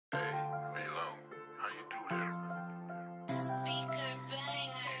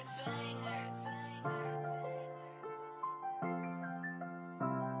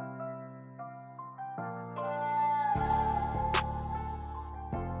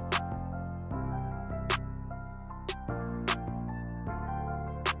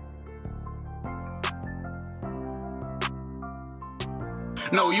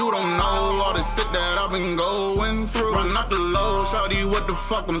No, you don't know all the shit that I've been going through. Run up the low, shawty, what the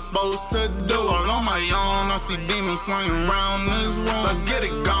fuck I'm supposed to do? All on my own, I see demons flying around this room. Let's get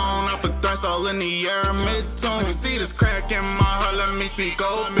it gone, I put threats all in the air mid-tune. I can see this crack in my heart, let me speak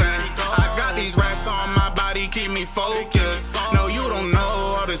open. I got these rats on my body, keep me focused. No, you don't know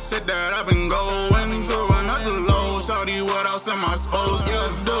all the shit that I've been going through. Run up the low, shawty, what else am I supposed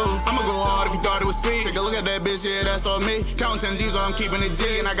to do? I'ma go hard if you thought it was sweet. Take a look at that bitch, yeah, that's all me. Counting 10 G's while I'm keeping it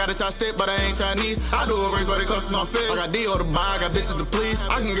G. And I got a chopstick, but I ain't Chinese. I do a race, but it costs no fit. I got D.O. to buy, I got bitches to please.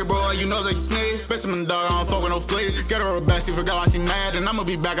 I can get bro, you know that you sneeze. Bitch, I'm a dog, I don't fuck with no fleas. Get her a back, she forgot why she mad. And I'ma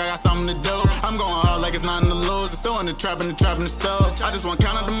be back, I got something to do. I'm going hard like it's nothing to lose. It's still in the trap, in the stove. I just want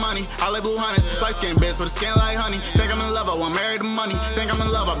count out the money. I like blue hunters, light skin bitch with a skin like honey. Think I'm in love, I want married to money. Think I'm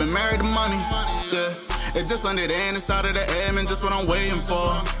in love, I've been married to money. Yeah, it just landed in inside of the air, man, just what I'm waiting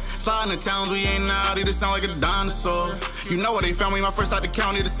for. Sliding the towns, we ain't out, either sound like a dinosaur. You know where they found me, my first out the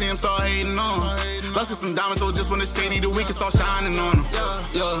county to see him start hating on. Let's get some diamonds, so just when it's shady, the week can start shining on them.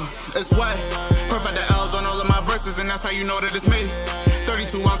 Yeah, it's wet. Perfect the L's on all of my verses, and that's how you know that it's me.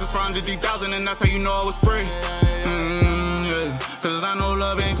 32 ounces for under 3,000, and that's how you know I was free. Yeah, cause I know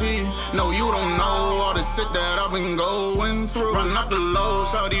love ain't cheap. No, you don't know all the shit that I've been going through. Run up the low,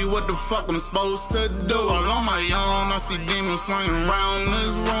 shawty, what the fuck I'm supposed to do? All on my own, I see demons flying around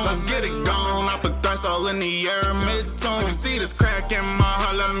this room. Let's get it gone, I put threats all in the air mid-tune. I can see this crack in my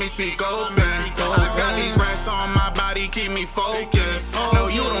heart, let me speak open. I got these rats on my body, keep me focused. No,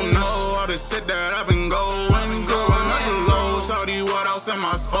 you don't know all the shit that I've been going through. Run up the low, shawty, what else am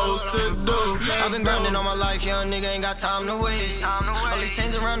I supposed to do? I've been grinding all my life, young nigga ain't got time to waste. All these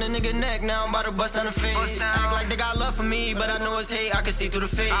chains around the nigga neck, now I'm about to bust down the face. Act like they got love for me, but I know it's hate, I can see through the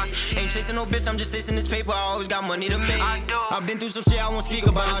fake. Ain't chasing no bitch, I'm just chasing this paper, I always got money to make. I've been through some shit I won't speak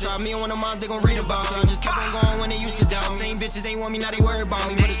about. Try me and one of mine, they gon' read about it. I just kept on going when they used to doubt me. Same bitches ain't want me, now they worry about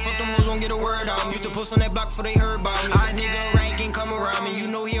me. But it's fuck them hoes won't get a word out. Used to post on that block before they heard about me. That nigga rank ain't come around me, you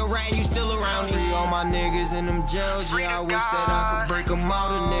know he a rat and you still around me. Free all my niggas in them jails, yeah, I wish that I could break them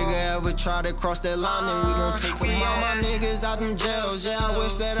out. A nigga ever try to cross that line, then we gon' take free all my niggas out them jails, yeah, I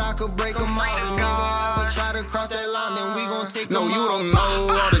wish that I could break them out. A nigga ever try to cross that line, then we gon' take them out. No, you don't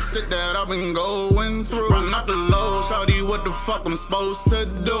know all the shit that I've been going through. Run up the low, shawty, what the fuck I'm supposed to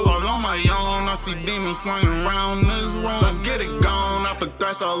do? All on my own, I see demons flying around this room. Let's get it gone, I put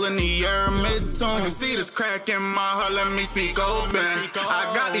threats all in the air mid-tune. I can see this crack in my heart, let me speak open.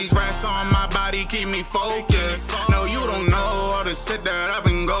 I got these rats on my body, keep me focused. No, you don't know all the shit that I've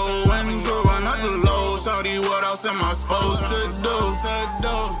been going through. Run up the low, shawty, what else am I supposed to do?